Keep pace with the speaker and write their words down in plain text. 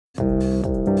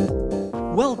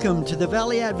Welcome to the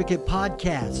Valley Advocate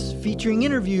Podcast, featuring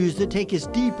interviews that take us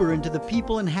deeper into the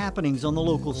people and happenings on the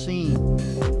local scene.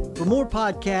 For more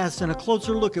podcasts and a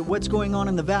closer look at what's going on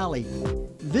in the Valley,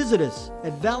 visit us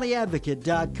at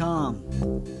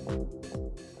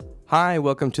valleyadvocate.com. Hi,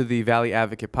 welcome to the Valley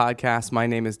Advocate Podcast. My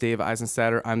name is Dave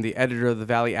Eisenstatter. I'm the editor of the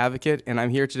Valley Advocate, and I'm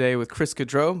here today with Chris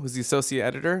Gaudreau, who's the associate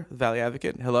editor of the Valley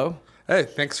Advocate. Hello. Hey,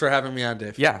 thanks for having me on,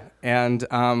 Dave. Yeah, and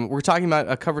we're talking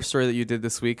about a cover story that you did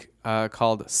this week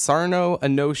called Sarno a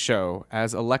No-Show.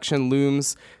 As election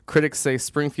looms, critics say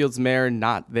Springfield's mayor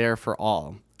not there for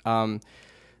all.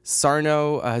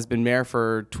 Sarno has been mayor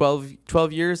for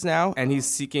 12 years now, and he's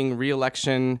seeking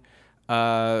re-election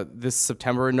this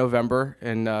September and November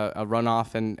in a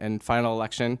runoff and final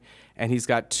election. And he's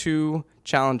got two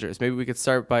challengers. Maybe we could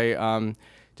start by...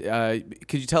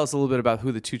 could you tell us a little bit about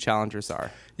who the two challengers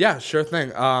are? Yeah, sure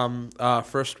thing.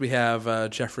 First, we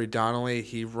have Jeffrey Donnelly.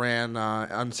 He ran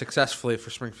unsuccessfully for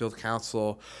Springfield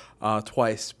Council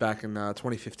twice, back in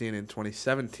 2015 and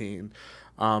 2017.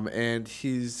 And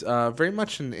he's very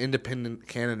much an independent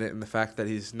candidate in the fact that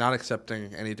he's not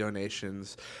accepting any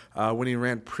donations. When he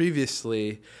ran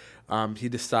previously, he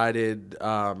decided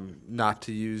not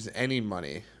to use any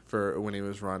money for when he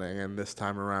was running, and this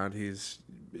time around he's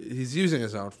using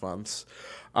his own funds.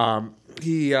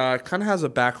 He kind of has a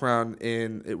background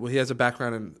in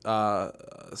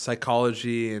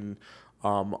psychology and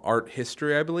art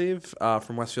history, I believe,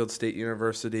 from Westfield State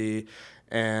University,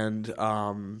 and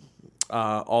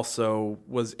also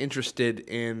was interested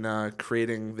in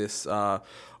creating this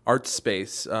art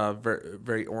space,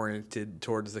 very oriented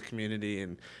towards the community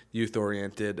and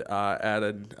youth-oriented, at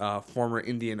a former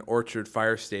Indian Orchard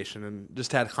fire station, and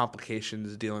just had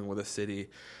complications dealing with the city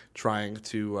trying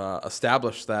to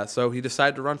establish that. So he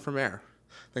decided to run for mayor.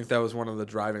 I think that was one of the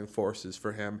driving forces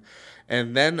for him.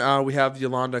 And then we have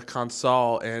Yolanda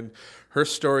Consall, and her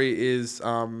story is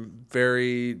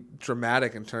very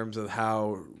dramatic in terms of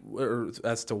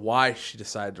as to why she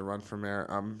decided to run for mayor.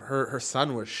 Her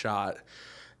son was shot,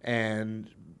 and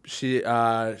she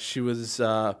was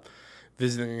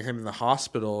visiting him in the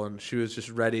hospital, and she was just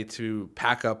ready to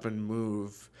pack up and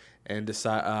move, and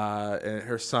decide. And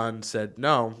her son said,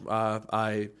 "No,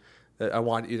 I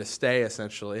want you to stay,"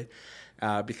 essentially,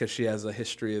 because she has a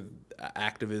history of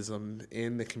activism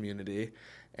in the community,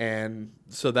 and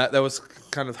so that was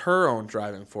kind of her own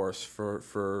driving force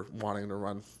for wanting to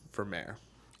run for mayor.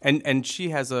 And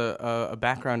she has a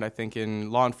background, I think,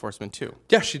 in law enforcement, too.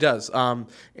 Yeah, she does.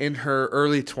 In her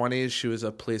early 20s, she was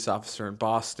a police officer in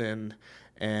Boston,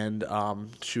 and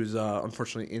she was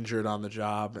unfortunately injured on the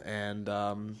job and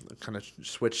kind of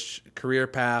switched career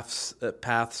paths,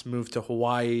 moved to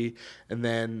Hawaii, and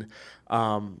then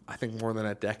I think more than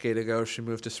a decade ago, she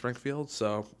moved to Springfield.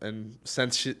 So, and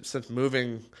since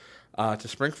moving to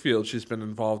Springfield, she's been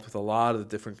involved with a lot of the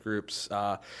different groups,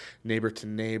 Neighbor to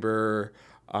Neighbor.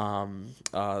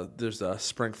 There's a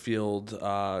Springfield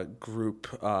group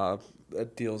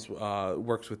that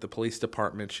works with the police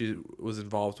department she was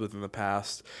involved with in the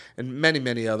past, and many,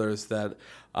 many others that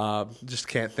just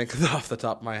can't think of off the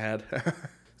top of my head.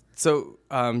 So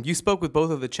you spoke with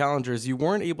both of the challengers. You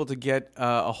weren't able to get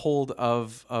a hold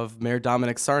of Mayor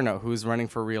Dominic Sarno, who's running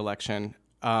for re-election.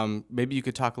 Maybe you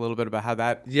could talk a little bit about how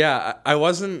that... Yeah, I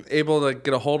wasn't able to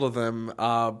get a hold of them,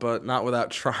 but not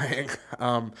without trying.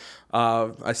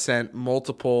 I sent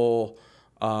multiple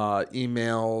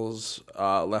emails,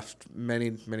 left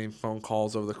many, many phone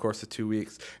calls over the course of 2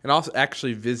 weeks, and also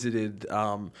actually visited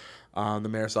the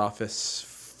mayor's office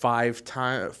 4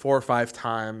 or 5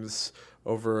 times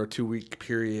over a 2-week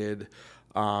period,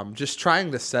 just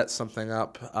trying to set something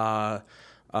up,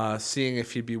 seeing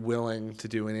if he'd be willing to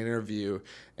do an interview.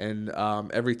 And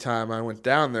every time I went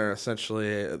down there,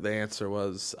 essentially the answer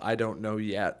was, "I don't know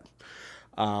yet."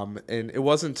 And it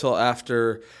wasn't until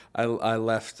after I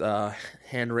left a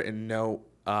handwritten note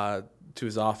to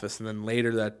his office, and then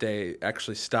later that day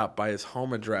actually stopped by his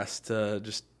home address to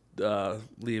just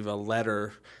leave a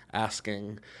letter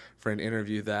asking for an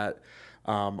interview, that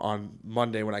on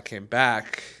Monday when I came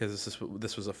back, because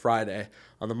this was a Friday,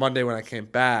 on the Monday when I came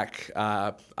back,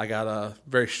 I got a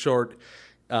very short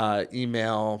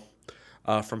email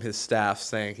from his staff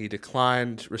saying he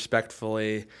declined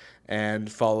respectfully,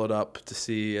 and followed up to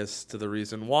see as to the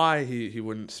reason why he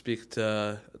wouldn't speak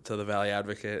to the Valley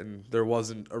Advocate, and there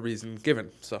wasn't a reason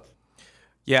given. So,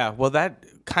 yeah, well, that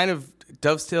kind of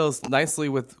dovetails nicely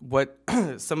with what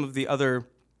some of the other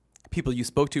people you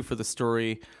spoke to for the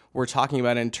story were talking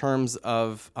about in terms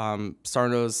of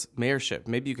Sarno's mayorship.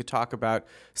 Maybe you could talk about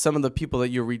some of the people that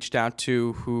you reached out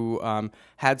to who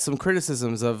had some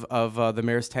criticisms of the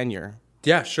mayor's tenure.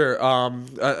 Yeah, sure.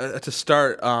 To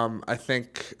start, I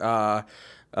think a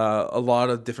lot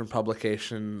of different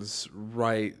publications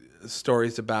write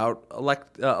stories about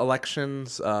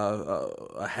elections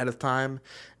ahead of time,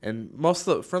 and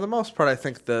for the most part, I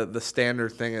think the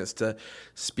standard thing is to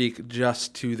speak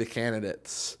just to the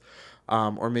candidates.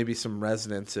 Or maybe some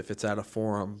residents if it's at a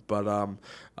forum. But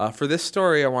for this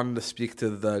story, I wanted to speak to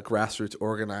the grassroots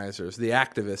organizers, the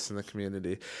activists in the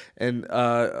community. And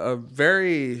a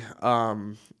very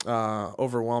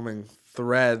overwhelming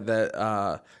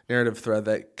narrative thread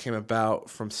that came about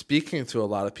from speaking to a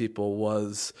lot of people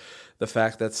was the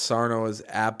fact that Sarno is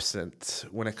absent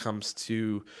when it comes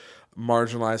to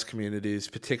marginalized communities,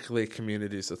 particularly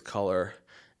communities of color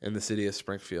in the city of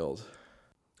Springfield.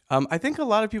 I think a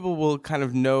lot of people will kind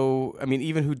of know. I mean,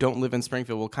 even who don't live in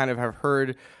Springfield will kind of have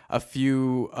heard a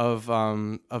few of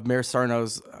Mayor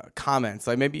Sarno's comments.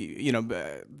 Like maybe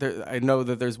I know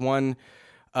that there's one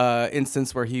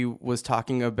instance where he was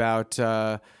talking about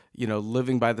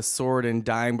living by the sword and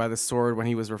dying by the sword when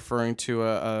he was referring to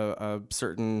a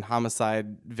certain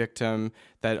homicide victim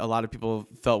that a lot of people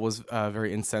felt was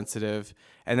very insensitive.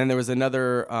 And then there was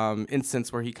another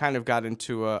instance where he kind of got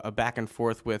into a back and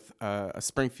forth with a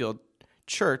Springfield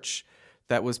church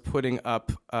that was putting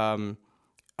up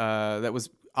that was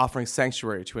offering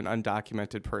sanctuary to an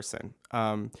undocumented person.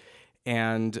 So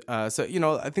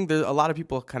I think there's a lot of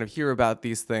people kind of hear about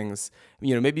these things.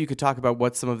 Maybe you could talk about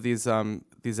what some of these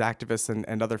activists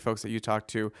and other folks that you talked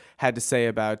to had to say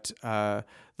about the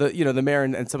mayor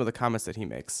and some of the comments that he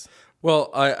makes.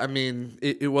 Well, I mean,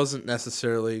 it wasn't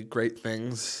necessarily great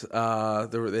things.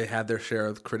 They had their share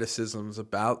of criticisms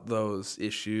about those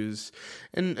issues,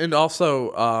 and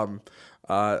also,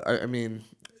 I mean,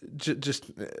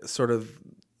 just sort of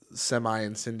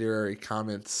semi-incendiary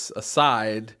comments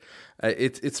aside,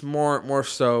 it's more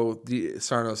so the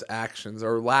Sarno's actions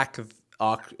or lack of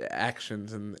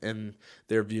actions in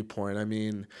their viewpoint. I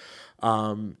mean,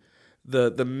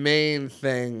 the main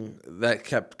thing that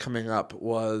kept coming up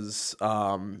was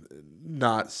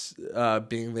not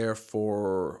being there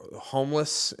for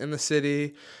homeless in the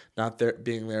city,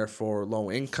 being there for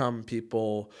low-income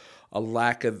people, a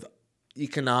lack of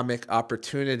economic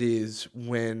opportunities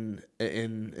when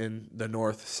in the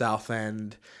North South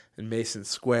End and Mason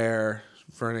Square,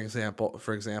 for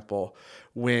example,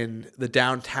 when the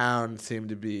downtown seemed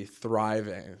to be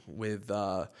thriving with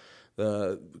the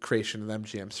creation of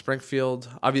MGM Springfield.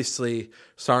 Obviously,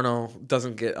 Sarno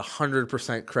doesn't get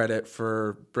 100% credit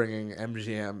for bringing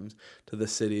MGM to the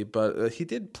city, but he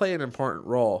did play an important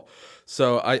role.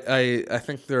 So I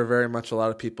think there are very much a lot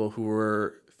of people who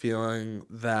were feeling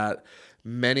that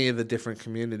many of the different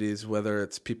communities, whether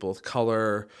it's people of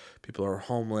color, people who are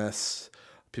homeless,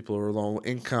 people who are low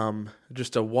income,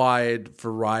 just a wide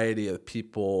variety of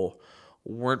people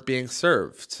weren't being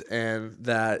served, and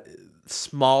that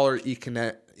smaller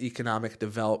economic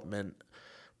development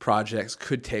projects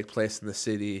could take place in the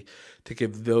city to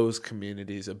give those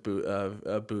communities a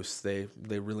boost they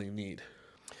really need.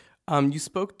 You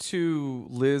spoke to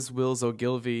Liz Wills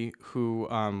Ogilvie, who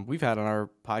we've had on our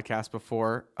podcast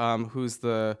before, who's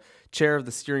the chair of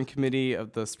the steering committee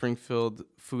of the Springfield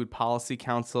Food Policy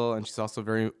Council, and she's also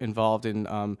very involved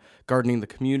in gardening the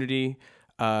community.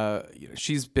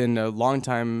 She's been a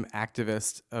longtime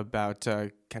activist about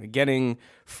kind of getting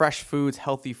fresh foods,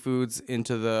 healthy foods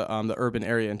into the urban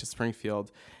area, into Springfield.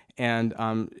 And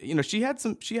she had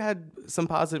some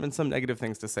positive and some negative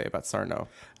things to say about Sarno.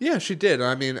 Yeah, she did.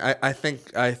 I mean, I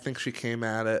think she came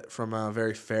at it from a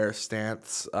very fair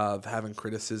stance of having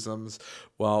criticisms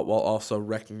while also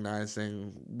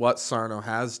recognizing what Sarno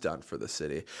has done for the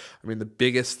city. I mean, the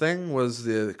biggest thing was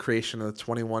the creation of the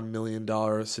 $21 million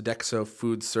Sodexo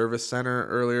Food Service Center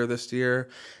earlier this year,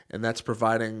 and that's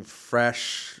providing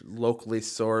fresh, locally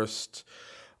sourced,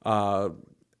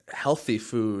 healthy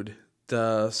food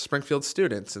Springfield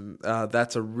students, and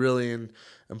that's a really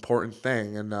important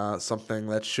thing and something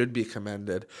that should be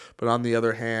commended. But on the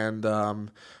other hand,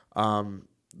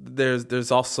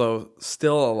 there's also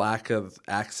still a lack of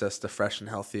access to fresh and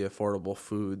healthy, affordable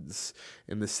foods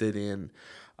in the city, and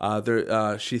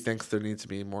she thinks there needs to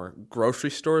be more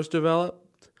grocery stores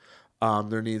developed.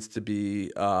 There needs to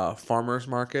be farmers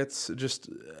markets. Just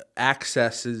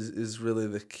access is really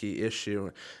the key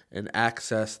issue, and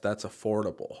access that's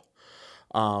affordable.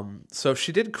 So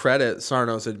she did credit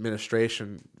Sarno's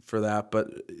administration for that, but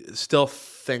still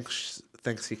thinks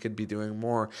he could be doing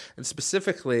more. And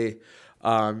specifically,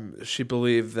 she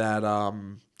believed that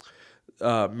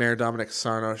Mayor Dominic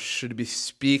Sarno should be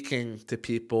speaking to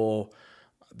people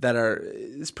that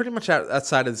is pretty much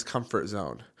outside of his comfort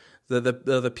zone.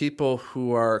 the people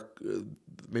who are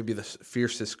maybe the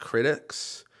fiercest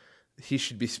critics, he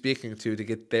should be speaking to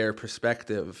get their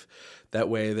perspective. That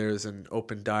way there's an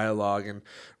open dialogue. And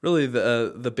really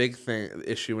the big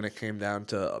issue when it came down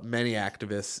to many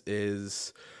activists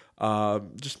is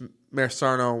just Mayor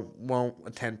Sarno won't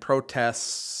attend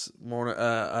protests, won't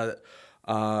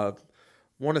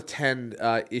attend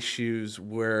issues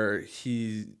where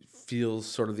he feels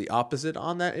sort of the opposite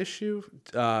on that issue.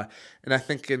 And I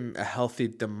think in a healthy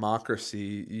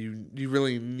democracy, you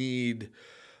really need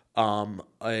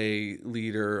a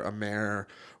leader, a mayor,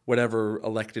 whatever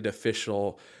elected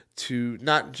official, to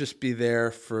not just be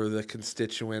there for the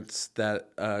constituents that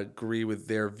agree with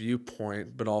their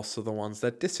viewpoint, but also the ones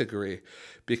that disagree.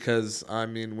 Because, I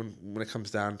mean, when it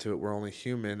comes down to it, we're only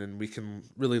human, and we can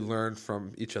really learn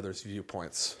from each other's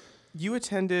viewpoints. You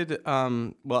attended,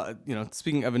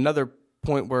 speaking of another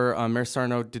point where Mayor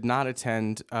Sarno did not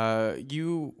attend,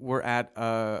 you were at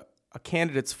a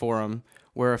candidates forum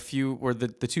where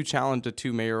the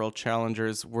two mayoral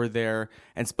challengers were there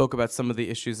and spoke about some of the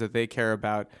issues that they care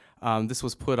about. This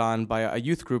was put on by a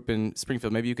youth group in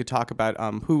Springfield. Maybe you could talk about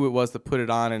who it was that put it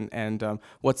on and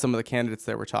what some of the candidates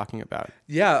there were talking about.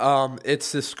 Yeah,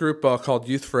 it's this group called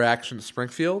Youth for Action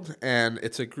Springfield, and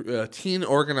it's a teen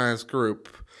organized group.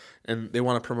 And they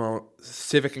want to promote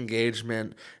civic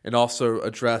engagement and also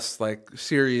address like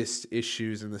serious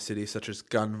issues in the city, such as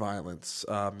gun violence.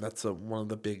 That's one of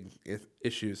the big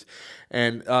issues.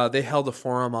 And they held a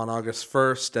forum on August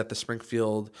 1st at the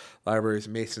Springfield Library's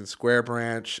Mason Square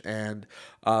branch. And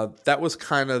that was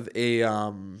kind of a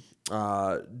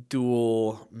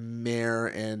dual mayor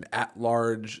and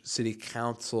at-large city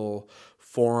council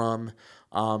forum.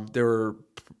 There were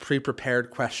pre-prepared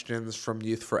questions from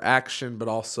Youth for Action, but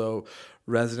also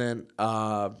resident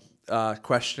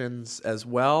questions as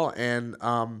well. And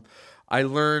I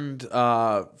learned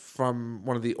from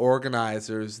one of the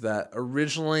organizers that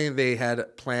originally they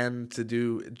had planned to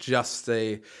do just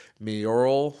a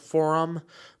mayoral forum,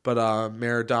 but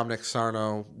Mayor Dominic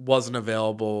Sarno wasn't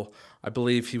available. I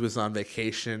believe he was on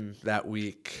vacation that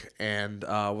week and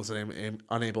was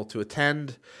unable to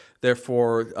attend.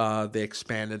 Therefore, they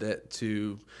expanded it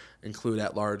to include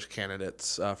at-large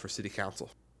candidates for city council.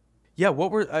 Yeah,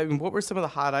 what were some of the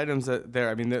hot items there?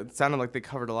 I mean, it sounded like they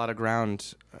covered a lot of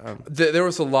ground. There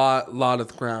was a lot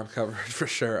of ground covered for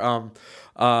sure.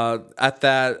 At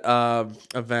that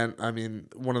event, I mean,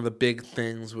 one of the big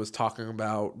things was talking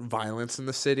about violence in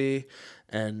the city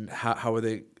and how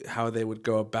they would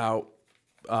go about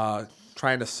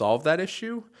trying to solve that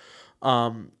issue.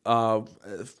 For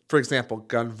example,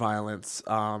 gun violence.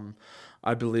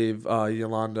 I believe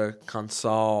Yolanda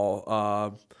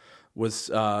Consal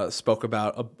spoke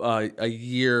about a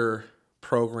year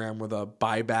program with a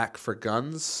buyback for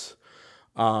guns.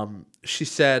 She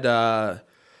said, I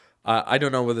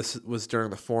don't know whether this was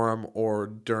during the forum or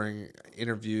during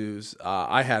interviews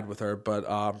I had with her, but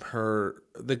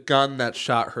the gun that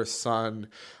shot her son,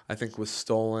 I think, was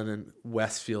stolen in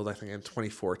Westfield, I think, in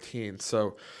 2014.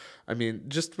 So, I mean,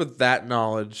 just with that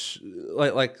knowledge,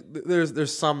 like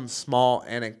there's some small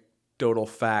anecdotal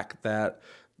fact that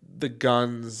the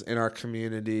guns in our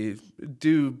community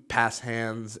do pass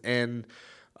hands and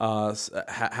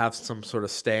have some sort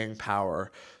of staying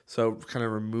power. So kind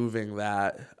of removing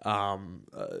that,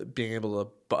 being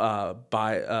able to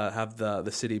have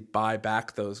the city buy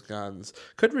back those guns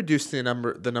could reduce the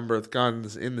number of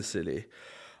guns in the city.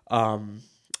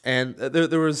 And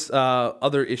there was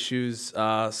other issues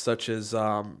such as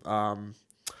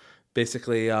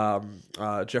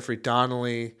Jeffrey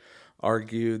Donnelly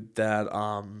argued that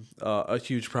a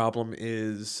huge problem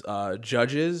is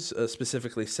judges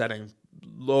specifically setting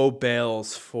low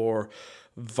bails for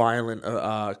violent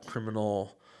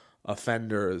criminal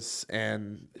offenders,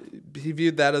 and he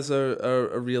viewed that as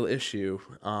a real issue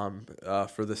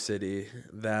for the city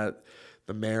that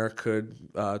the mayor could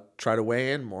try to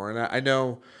weigh in more. And I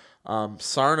know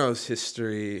Sarno's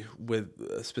history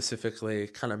with specifically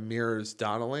kind of mirrors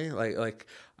Donnelly. Like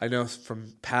I know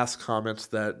from past comments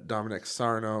that Dominic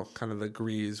Sarno kind of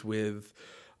agrees with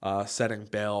setting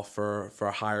bail for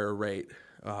a higher rate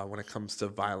when it comes to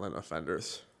violent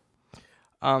offenders.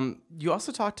 You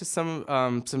also talked to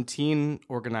some teen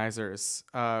organizers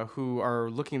who are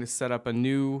looking to set up a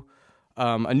new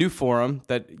forum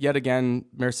that, yet again,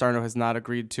 Mayor Sarno has not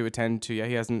agreed to attend to yet.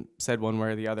 He hasn't said one way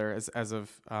or the other as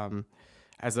of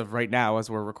right now, as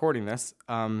we're recording this.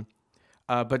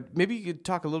 But maybe you could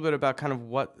talk a little bit about kind of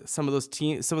what some of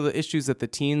the issues that the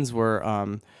teens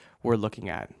were looking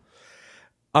at.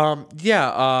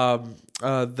 The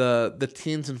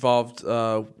teens involved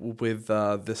with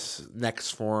this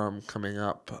next forum coming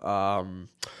up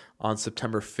on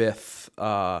September 5th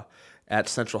at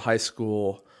Central High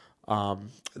School.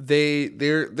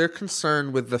 They're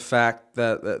concerned with the fact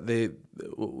that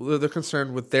they're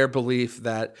concerned with their belief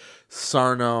that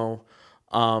Sarno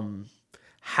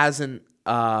hasn't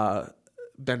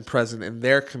been present in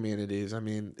their communities. I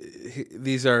mean,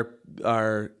 these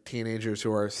are teenagers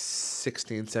who are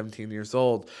 16, 17 years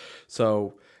old.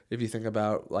 So if you think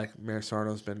about, like, Mayor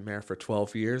Sarno's been mayor for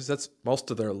 12 years, that's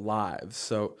most of their lives.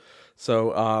 So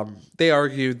they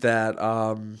argued that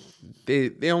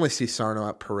they only see Sarno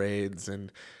at parades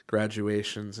and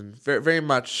graduations and very, very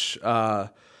much, very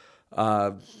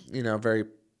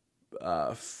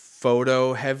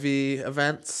photo-heavy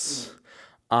events.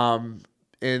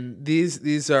 And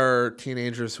these are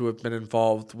teenagers who have been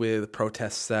involved with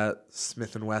protests at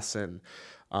Smith & Wesson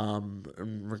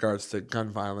in regards to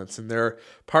gun violence. And they're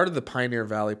part of the Pioneer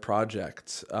Valley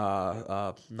Project,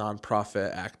 a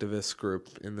nonprofit activist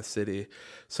group in the city.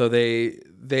 So they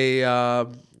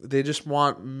just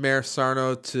want Mayor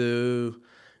Sarno to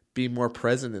be more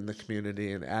present in the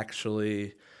community and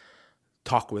actually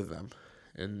talk with them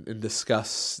and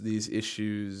discuss these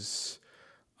issues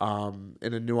in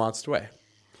a nuanced way.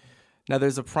 Now,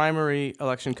 there's a primary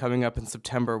election coming up in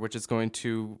September, which is going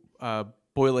to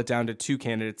boil it down to two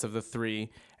candidates of the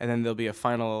three, and then there'll be a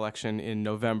final election in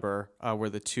November where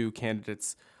the two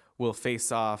candidates will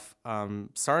face off.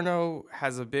 Sarno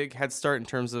has a big head start in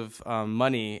terms of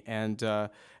money, and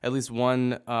at least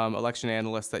one election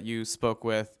analyst that you spoke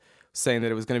with saying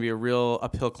that it was going to be a real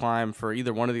uphill climb for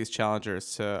either one of these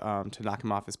challengers to knock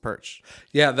him off his perch.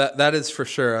 Yeah, that is for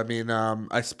sure. I mean,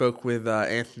 I spoke with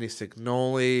Anthony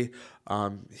Signoli.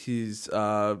 He's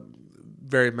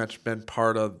very much been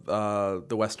part of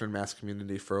the Western Mass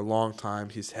community for a long time.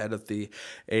 He's head of the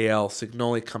A.L.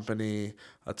 Signoli Company.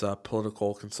 That's a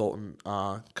political consultant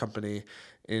company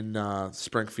in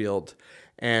Springfield.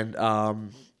 And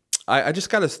I just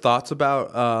got his thoughts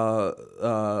about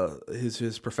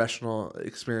his professional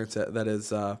experience that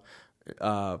is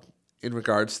in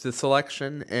regards to this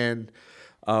election. And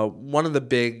one of the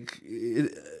big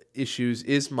issues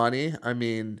is money. I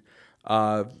mean,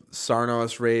 Sarno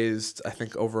has raised, I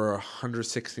think, over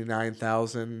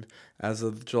 $169,000 as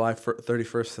of July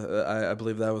 31st. I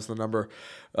believe that was the number.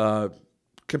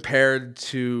 Compared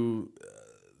to,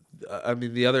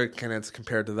 the other candidates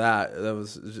compared to that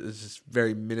was just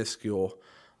very minuscule.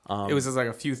 It was just like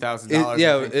a few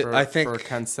 $1,000s. I think for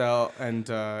Cancel and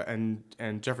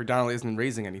Jeffrey Donnelly isn't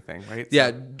raising anything, right?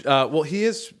 Yeah. Well, he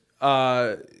is.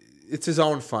 It's his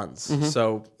own funds,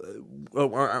 so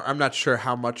I'm not sure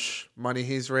how much money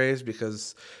he's raised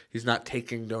because he's not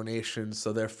taking donations.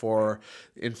 So therefore,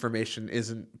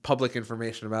 public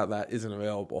information about that isn't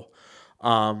available.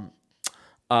 And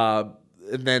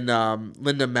then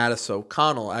Linda Mattis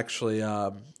O'Connell, actually,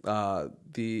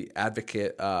 the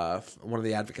advocate, one of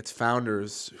the Advocate's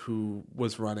founders, who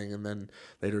was running and then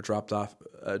later dropped out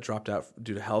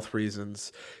due to health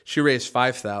reasons. She raised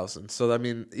 $5,000. So I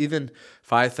mean, even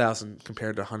 $5,000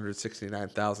 compared to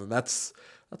 $169,000, that's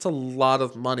a lot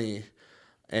of money,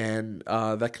 and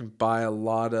that can buy a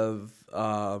lot of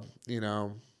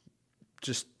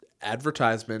just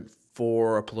advertisement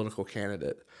for a political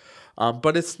candidate.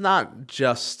 But it's not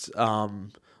just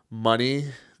money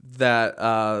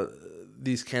that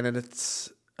these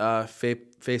candidates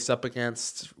face up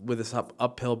against with this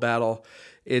uphill battle.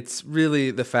 It's really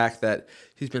the fact that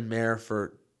he's been mayor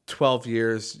for 12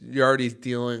 years. You're already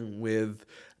dealing with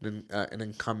an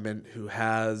incumbent who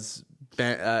has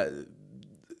been,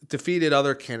 defeated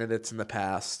other candidates in the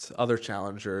past, other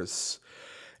challengers,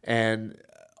 and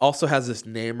also has this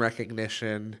name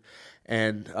recognition.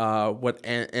 And what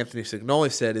Anthony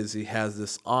Signoli said is he has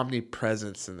this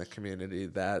omnipresence in the community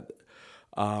that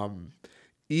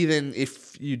even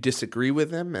if you disagree with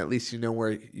him, at least you know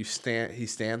where he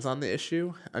stands on the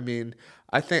issue. I mean,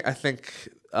 I think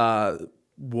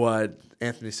what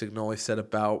Anthony Signoli said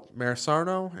about Mayor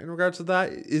Sarno in regards to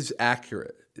that is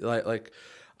accurate. Like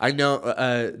I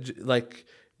know,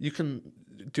 you can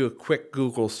do a quick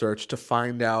Google search to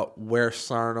find out where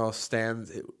Sarno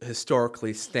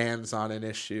historically stands on an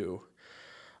issue.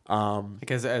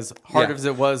 Because as hard as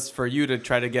it was for you to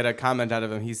try to get a comment out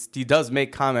of him, he does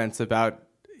make comments about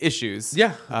issues.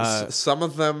 Yeah, some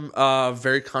of them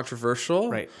very controversial.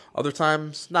 Right. Other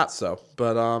times not so.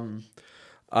 But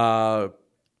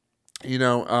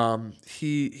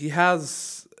he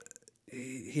has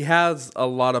a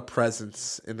lot of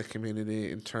presence in the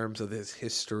community in terms of his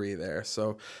history there.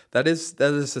 So that is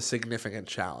a significant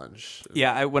challenge.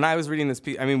 Yeah, when I was reading this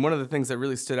piece, I mean, one of the things that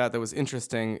really stood out that was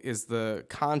interesting is the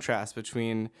contrast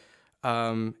between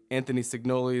Anthony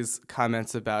Signoli's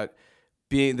comments about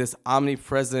being this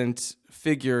omnipresent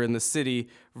figure in the city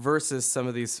versus some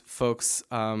of these folks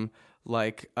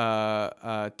like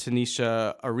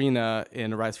Tanisha Arena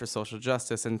in Rise for Social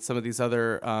Justice and some of these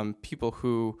other people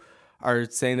who are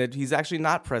saying that he's actually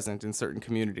not present in certain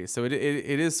communities. So it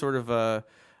is sort of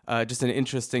just an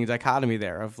interesting dichotomy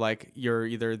there of like you're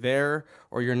either there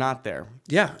or you're not there.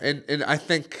 Yeah, and I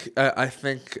think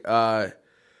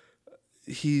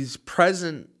he's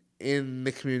present in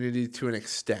the community to an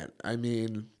extent. I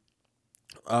mean,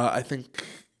 I think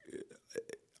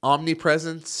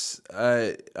omnipresence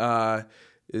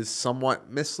is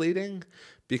somewhat misleading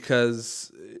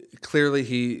because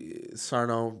clearly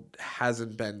Sarno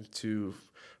hasn't been to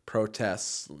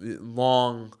protests,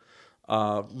 long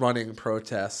running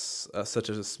protests such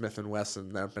as Smith &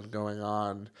 Wesson that have been going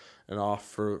on and off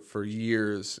for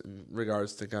years in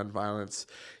regards to gun violence.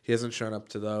 He hasn't shown up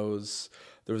to those.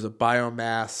 There was a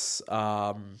biomass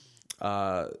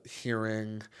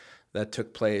hearing that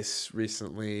took place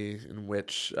recently in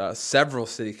which several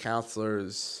city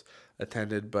councilors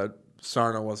attended, but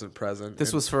Sarno wasn't present.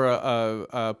 This was for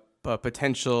a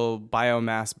potential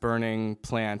biomass burning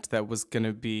plant that was going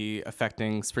to be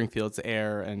affecting Springfield's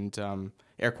air and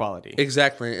air quality.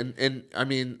 Exactly, and I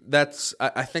mean that's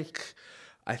I think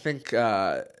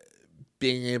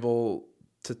being able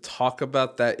to talk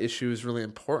about that issue is really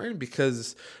important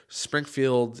because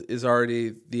Springfield is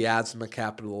already the asthma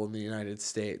capital in the United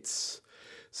States.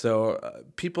 So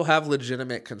people have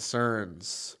legitimate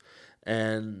concerns,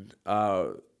 and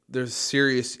there's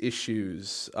serious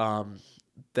issues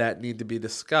that need to be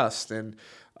discussed. And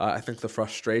I think the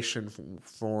frustration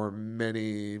for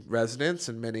many residents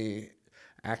and many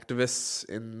activists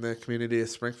in the community of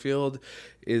Springfield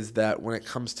is that when it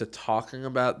comes to talking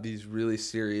about these really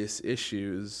serious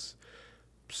issues,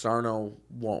 Sarno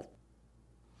won't.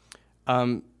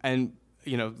 And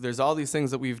there's all these things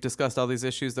that we've discussed, all these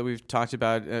issues that we've talked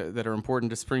about that are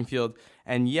important to Springfield,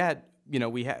 and yet you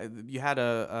had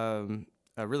a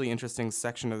really interesting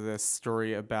section of this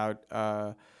story about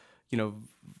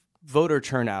voter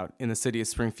turnout in the city of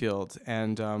Springfield,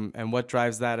 and what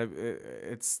drives that.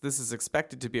 This is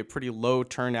expected to be a pretty low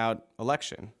turnout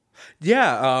election.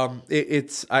 Yeah,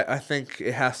 I think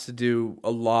it has to do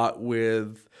a lot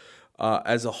with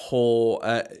as a whole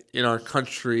in our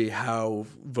country how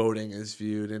voting is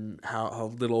viewed and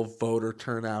how little voter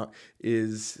turnout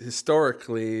is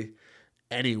historically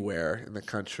anywhere in the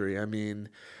country. I mean,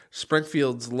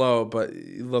 Springfield's low, but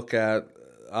you look at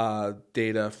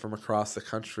data from across the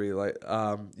country, like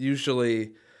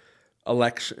usually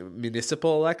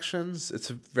municipal elections, it's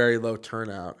a very low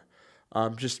turnout.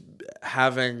 Just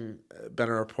having been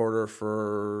a reporter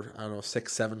for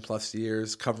 6-7+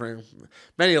 years, covering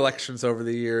many elections over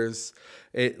the years,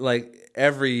 it like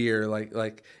every year,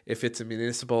 like if it's a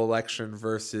municipal election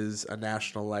versus a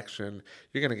national election,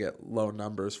 you're gonna get low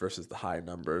numbers versus the high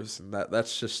numbers, and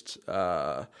that's just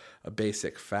a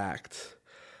basic fact.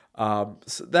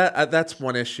 So that's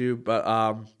one issue, but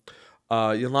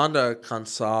Yolanda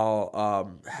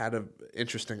Consal had an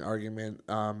interesting argument.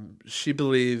 She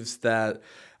believes that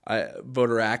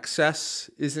voter access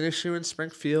is an issue in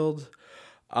Springfield,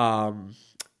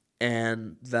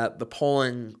 and that the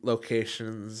polling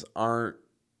locations aren't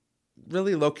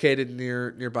really located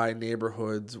nearby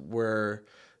neighborhoods where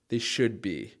they should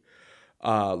be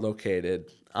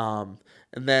located. And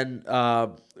then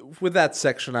with that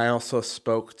section, I also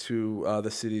spoke to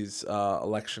the city's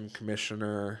election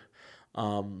commissioner,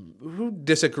 who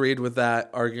disagreed with that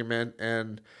argument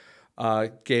and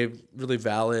gave really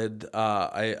valid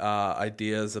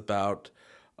ideas about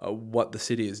what the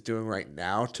city is doing right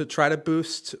now to try to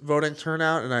boost voting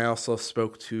turnout. And I also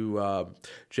spoke to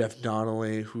Jeff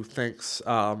Donnelly, who thinks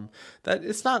that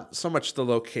it's not so much the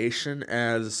location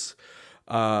as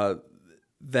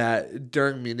that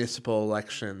during municipal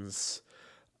elections,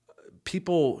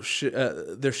 people should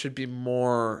there should be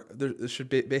more. There should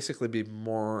basically be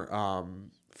more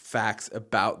facts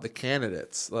about the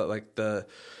candidates, like that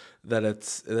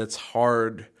it's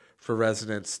hard for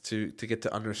residents to get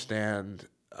to understand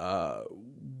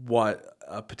what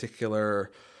a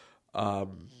particular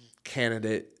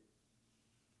candidate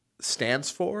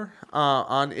stands for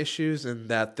on issues, and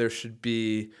that there should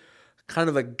be kind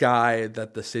of a guide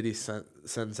that the city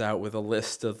sends out with a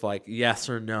list of like yes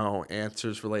or no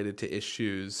answers related to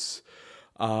issues.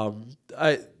 That's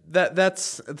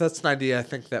an idea I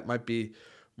think that might be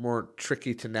more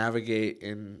tricky to navigate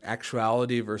in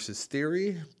actuality versus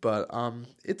theory, but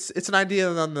it's an idea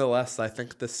nonetheless I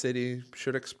think the city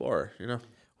should explore.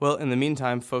 Well, in the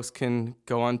meantime, folks can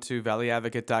go on to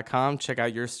valleyadvocate.com, check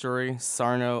out your story,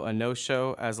 Sarno, a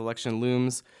no-show as election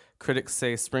looms. Critics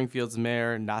say Springfield's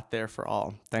mayor not there for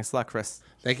all. Thanks a lot, Chris.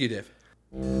 Thank you, Dave.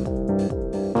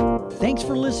 Thanks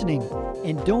for listening,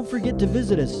 and don't forget to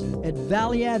visit us at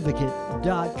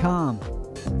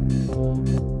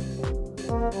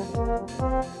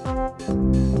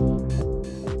valleyadvocate.com.